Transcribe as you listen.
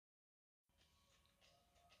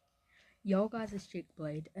Yo guys, it's Chick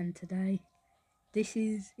Blade, and today, this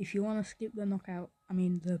is, if you want to skip the knockout,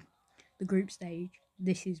 the group stage,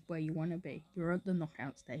 this is where you want to be. You're at the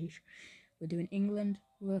knockout stage. We're doing England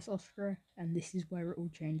versus Austria, and this is where it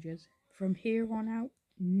all changes. From here on out,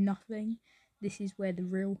 nothing. This is where the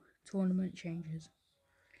real tournament changes.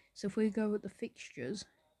 So if we go with the fixtures,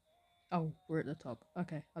 oh, we're at the top.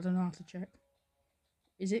 Okay, I don't know how to check.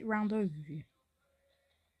 Is it round overview?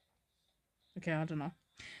 Okay, I don't know.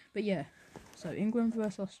 But yeah, so England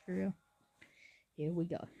versus Austria. Here we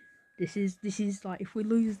go. This is like, if we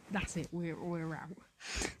lose, that's it. We're out.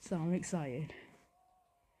 So I'm excited.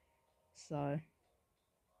 So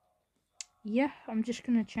yeah, I'm just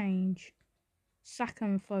gonna change Saka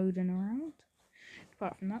and Foden around.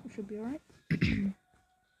 Apart from that, we should be alright.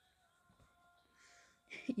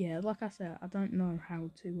 Yeah, like I said, I don't know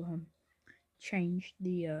how to change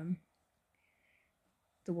the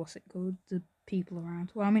what's it called, the people around.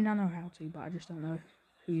 Well, I mean, I know how to, but I just don't know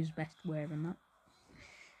who's best wearing that.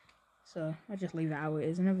 So I just leave it how it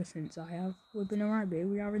is, and ever since we've been alright. But here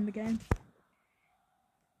we are in the game.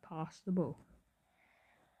 Pass the ball.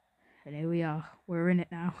 And here we are. We're in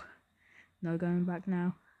it now. No going back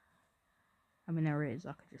now. I mean, there is.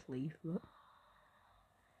 I could just leave, but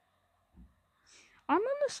I'm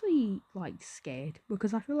honestly, like, scared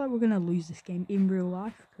because I feel like we're going to lose this game in real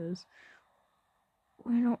life because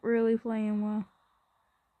we're not really playing well.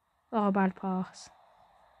 Oh, bad pass.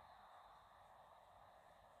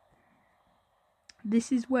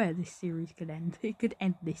 This is where this series could end. It could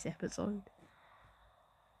end this episode.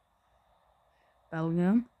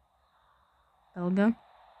 Bellingham. Bellingham.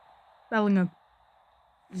 Bellingham.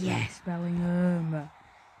 Yes, Bellingham.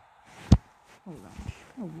 Hold on.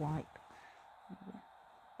 A wipe.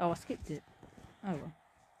 Oh, I skipped it. Oh well.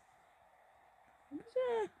 It was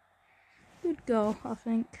a good goal, I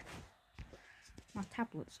think. My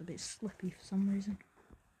tablet's a bit slippy for some reason.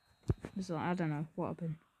 It's like, I don't know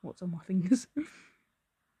what's on my fingers.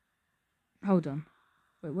 Hold on.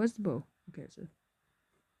 Wait, where's the ball? Okay, so.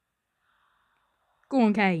 Go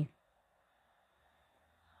on, Kane.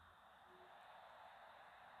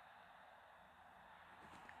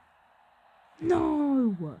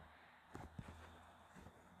 No!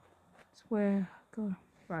 It's where. God.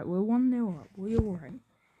 Right, we're 1-0 up. We're alright.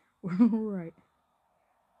 We're alright.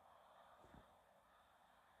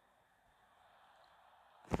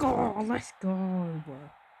 Go! Let's go!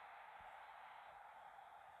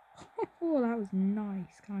 Oh, that was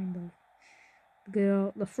nice, kind of.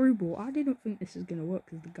 The through ball. I didn't think this was going to work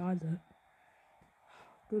because the guys are.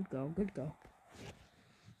 Good goal, good goal.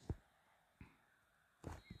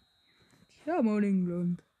 Come on,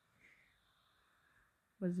 England.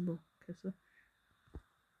 Where's the ball? Kessler.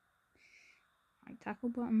 Right, tackle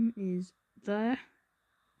button is there.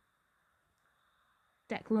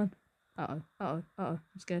 Declan. Uh-oh. I'm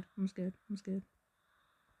scared.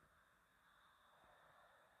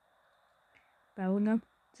 Bellingham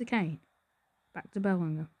to Kane. Back to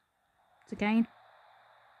Bellingham. To Kane.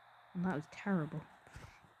 And that was terrible.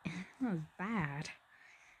 That was bad.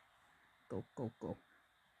 Go.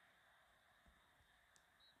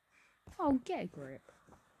 Oh, get a grip.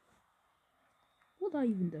 What did I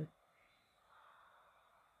even do?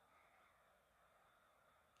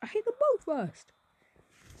 I hit the ball first.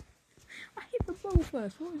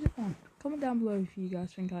 What was it on? Comment down below if you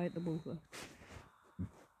guys think I hit the ball first.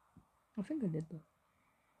 I think I did though.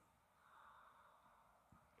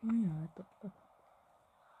 Oh yeah, I did that.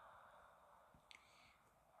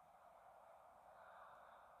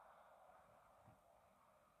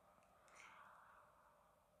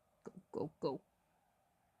 Go.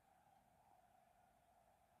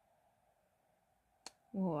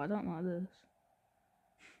 Whoa, I don't like this.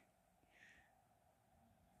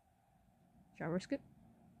 Should I risk it?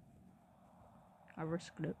 I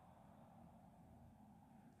risked it.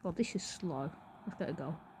 God, this is slow. Let's get a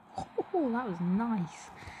goal. Oh, that was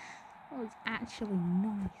nice. That was actually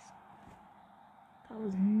nice. That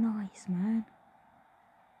was nice, man.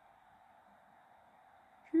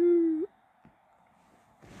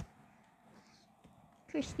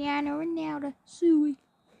 Cristiano Ronaldo. Suey.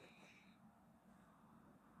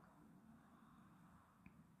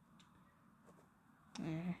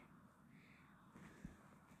 Yeah.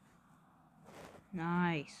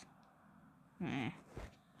 Nice. Yeah.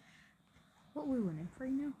 What are we winning?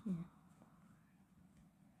 3-0? Yeah.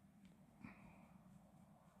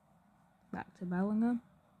 Back to Bellingham.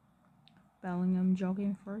 Bellingham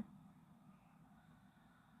jogging through.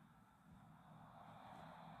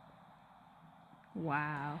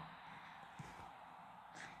 Wow.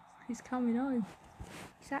 He's coming home.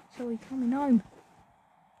 He's actually coming home.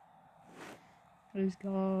 It's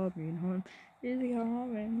coming home. It's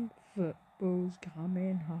coming. Football's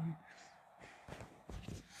coming home.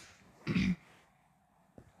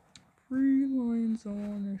 3 lines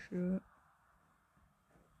on a shirt.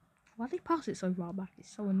 Why do they pass it so far back?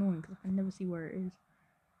 It's so annoying because I can never see where it is.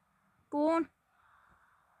 Go on.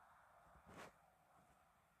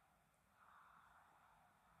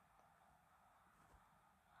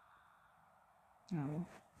 Oh well.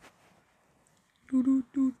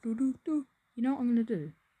 You know what I'm gonna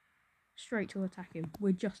do? Straight to attacking.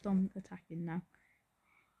 We're just on attacking now.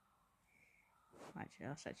 Actually,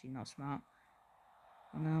 that's actually not smart.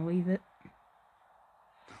 I'm gonna leave it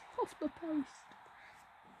off the post.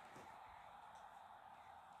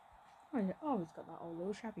 Oh, it's got that old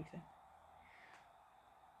little shabby thing.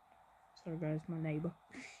 Sorry guys, my neighbour.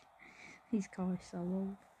 His car is so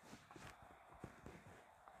old.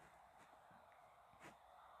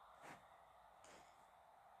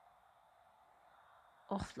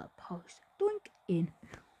 Off the post. Doink in.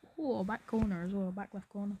 Oh, back corner as well, back left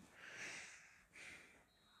corner.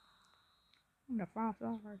 On the far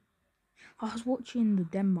side. I was watching the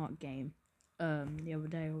Denmark game the other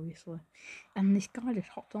day, obviously, and this guy just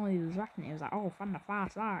hopped on. He was rapping. He was like, "Oh, from the far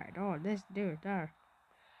side. Oh, this dude there.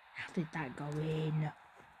 How did that go in?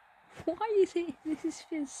 Why is it? This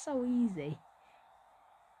feels so easy."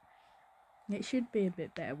 It should be a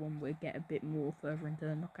bit better when we get a bit more further into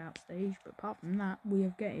the knockout stage, but apart from that, we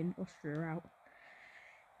are getting Austria out.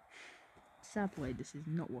 Sadly, this is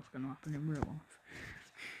not what's going to happen in real life.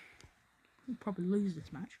 We'll probably lose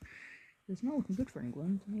this match. It's not looking good for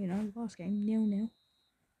England. You know, last game, 0-0.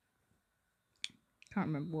 Can't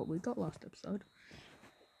remember what we got last episode.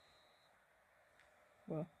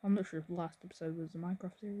 Well, I'm not sure if the last episode was the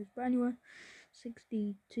Minecraft series, but anyway,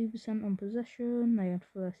 62% on possession, they had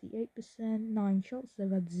 38%, 9 shots,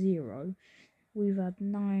 they've had 0. We've had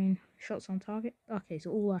 9 shots on target. Okay,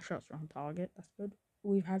 so all our shots are on target, that's good.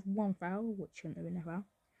 We've had 1 foul, which shouldn't have been a foul.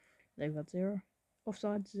 They've had 0.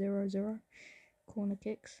 Offsides, 0-0. Corner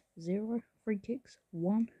kicks, 0. Free kicks,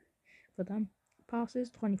 1 for them. Passes,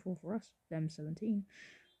 24 for us, them 17.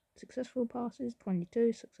 Successful passes,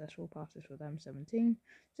 22. Successful passes for them, 17.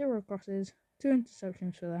 0 crosses, 2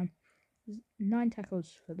 interceptions for them, 9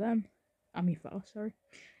 tackles for them. For us, sorry.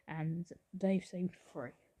 And they've saved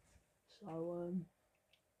 3. So,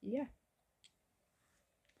 yeah.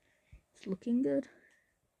 It's looking good.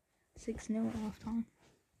 6-0 at half time.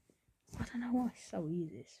 I don't know why it's so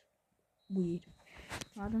easy. It's weird.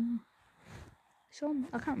 I don't know. So,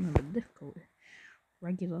 I can't remember the difficulty.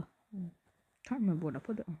 Regular. Can't remember what I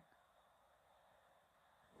put it on.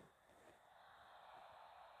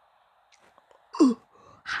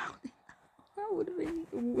 How did that would have been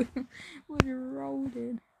would have rolled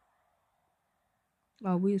in.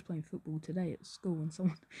 Oh, we was playing football today at school and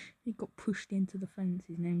someone he got pushed into the fence.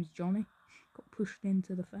 His name's Johnny. Got pushed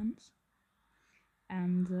into the fence,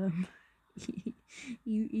 and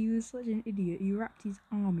he was such an idiot. He wrapped his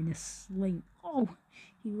arm in a sling. Oh,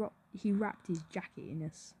 he wrapped his jacket in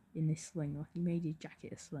this sling. Like he made his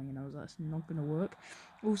jacket a sling, and I was like, "That's not gonna work."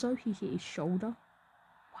 Also, he hit his shoulder.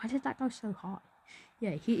 Why did that go so hard?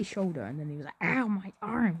 Yeah, he hit his shoulder, and then he was like, "Ow, my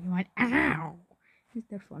arm!" He went, "Ow!" It's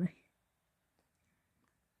dead funny.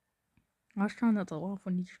 I was trying not to laugh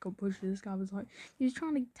when he just got pushed. This guy was like, he was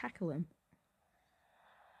trying to tackle him.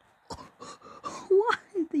 What?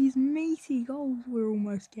 These meaty goals we're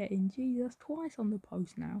almost getting. Gee, that's twice on the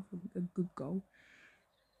post now for a good goal.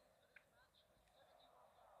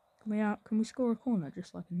 Can we score a corner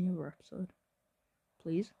just like in the other episode?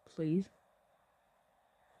 Please, please.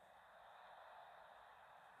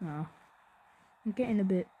 No. I'm getting a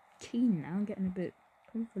bit keen now. I'm getting a bit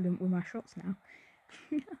confident with my shots now.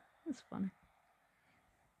 That's funny.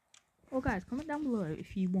 Well, guys, comment down below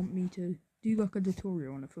if you want me to do like a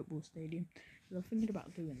tutorial on a football stadium. Because I'm thinking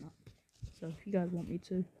about doing that. So if you guys want me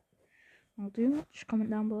to, I'll do that. Just comment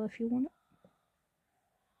down below if you want it.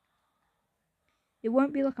 It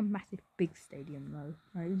won't be like a massive big stadium though.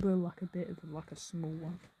 Right? It'll be like a bit of like a small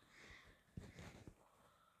one.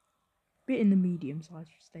 Bit in the medium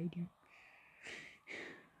sized stadium.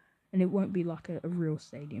 And it won't be like a real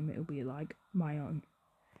stadium, it'll be like my own.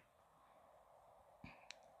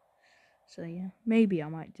 So yeah, maybe I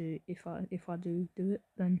might do, if I do it,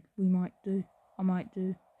 then I might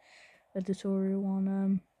do a tutorial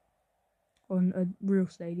on a real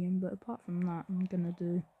stadium, but apart from that, I'm gonna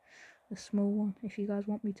do a small one if you guys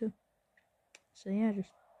want me to. So yeah,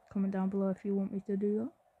 just comment down below if you want me to do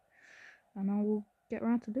that, and I will get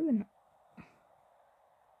around to doing it.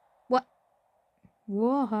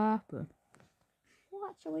 What happened?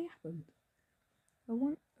 What actually happened?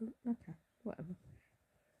 Okay, whatever.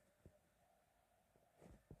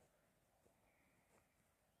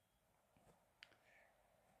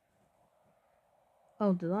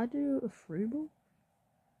 Oh, did I do a free ball?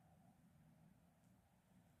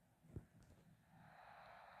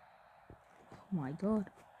 Oh my god.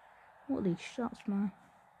 What are these shots, man?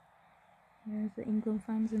 There's the England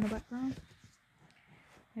fans in the background.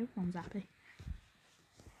 Everyone's happy.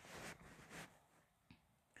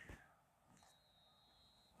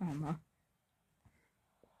 Oh no.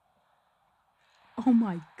 Oh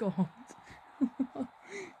my god.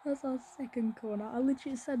 That's our second corner. I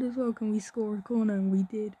literally said as well, can we score a corner? And we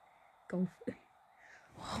did. Golf.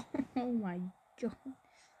 Oh my god.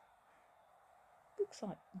 Looks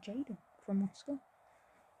like Jaden from Oscar.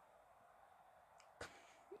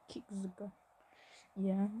 Kicks the goal.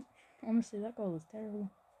 Yeah. Honestly, that goal was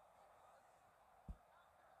terrible.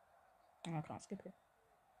 Oh, I can't skip it.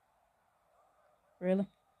 Really?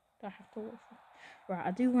 Do I have to watch it? Right,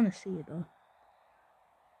 I do want to see it though.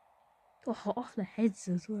 Oh, off the heads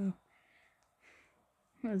as well.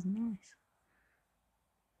 That was nice.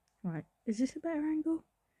 Right, is this a better angle?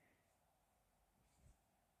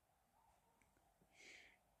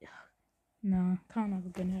 No, can't have a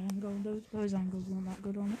good angle. Those angles weren't that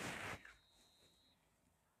good on it.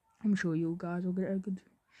 I'm sure you guys will get a good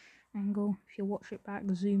angle if you watch it back.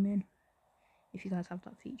 Zoom in. If you guys have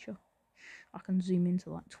that feature, I can zoom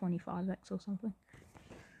into like 25x or something.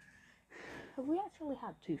 Have we actually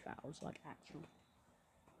had 2 fouls? Like actually?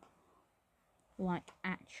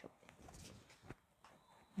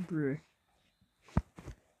 Bruh.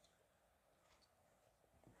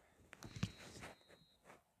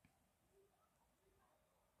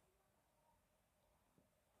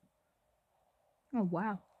 Oh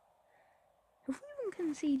wow. Have we even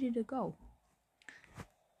conceded a goal?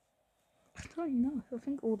 I don't know. I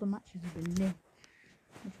think all the matches have been nil,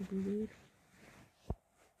 which would be weird.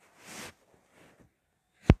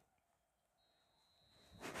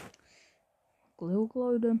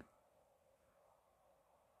 Glowden.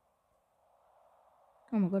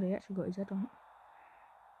 Oh my god, he actually got his head on it.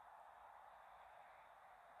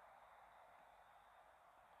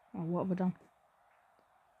 Oh, what have I done?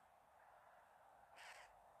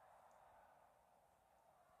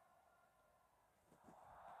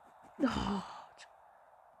 Oh,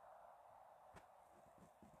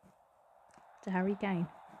 to Harry Kane.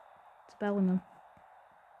 To Bellingham.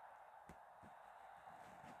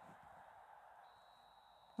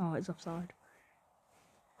 Oh, it's offside.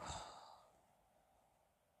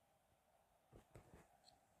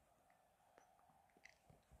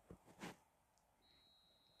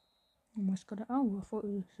 Almost got it. Oh, I thought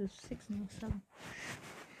it was 6-0, 7.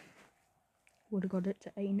 Would have got it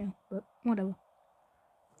to 8-0, but whatever.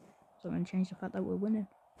 It's not going to change the fact that we're winning.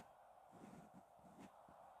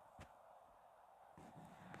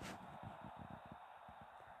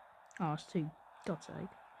 Oh, it's 2. God's sake.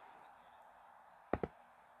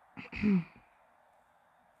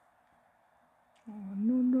 Oh,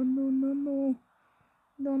 no, no, no, no, no.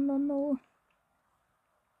 No, no, no.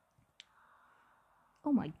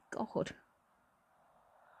 Oh my god.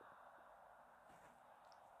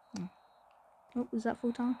 Oh, was that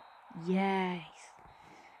full time? Yes.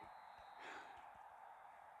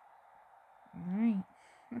 Alright,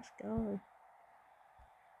 let's go.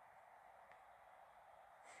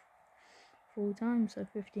 Full time, so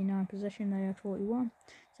 59 possession, they had 41.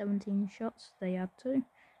 17 shots, they had 2.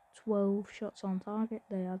 12 shots on target,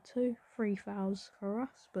 they had 2. 3 fouls for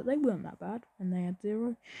us, but they weren't that bad, and they had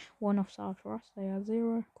 0. 1 offside for us, they had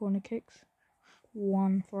 0. Corner kicks,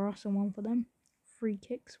 1 for us and 1 for them. Free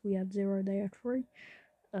kicks, we had 0, they had 3.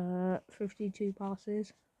 52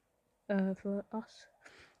 passes for us.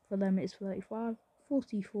 For them it's 35.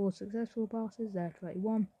 44 successful passes, they had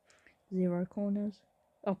 31. 0 corners.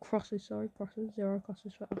 Oh, crosses, 0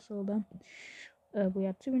 crosses for us or them. We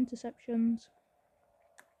had 2 interceptions,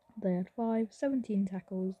 they had 5. 17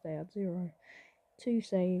 tackles, they had 0. 2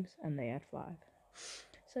 saves, and they had 5.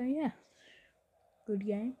 So yeah, good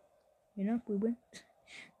game. You know, we win.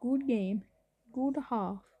 Good game. Good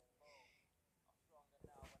half.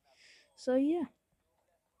 So yeah.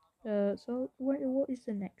 So what is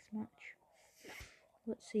the next match?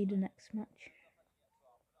 Let's see the next match.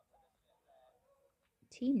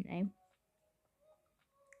 Team name?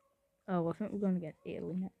 Oh, I think we're going to get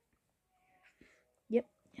Italy next. Yep.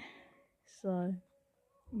 So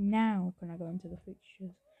now can I go into the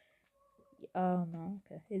fixtures? Oh no,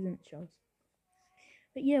 okay, it didn't show us.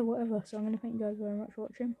 But yeah, whatever. So I'm gonna thank you guys very much for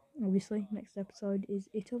watching. Obviously, next episode is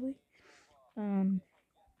Italy.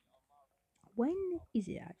 When is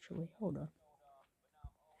it actually? Hold on,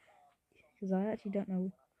 because I actually don't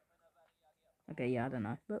know. Okay, yeah, I don't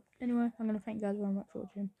know. But anyway, I'm gonna thank you guys very much for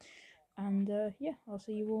watching, and yeah, I'll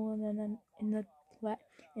see you all in the that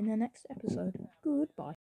in the next episode. Goodbye.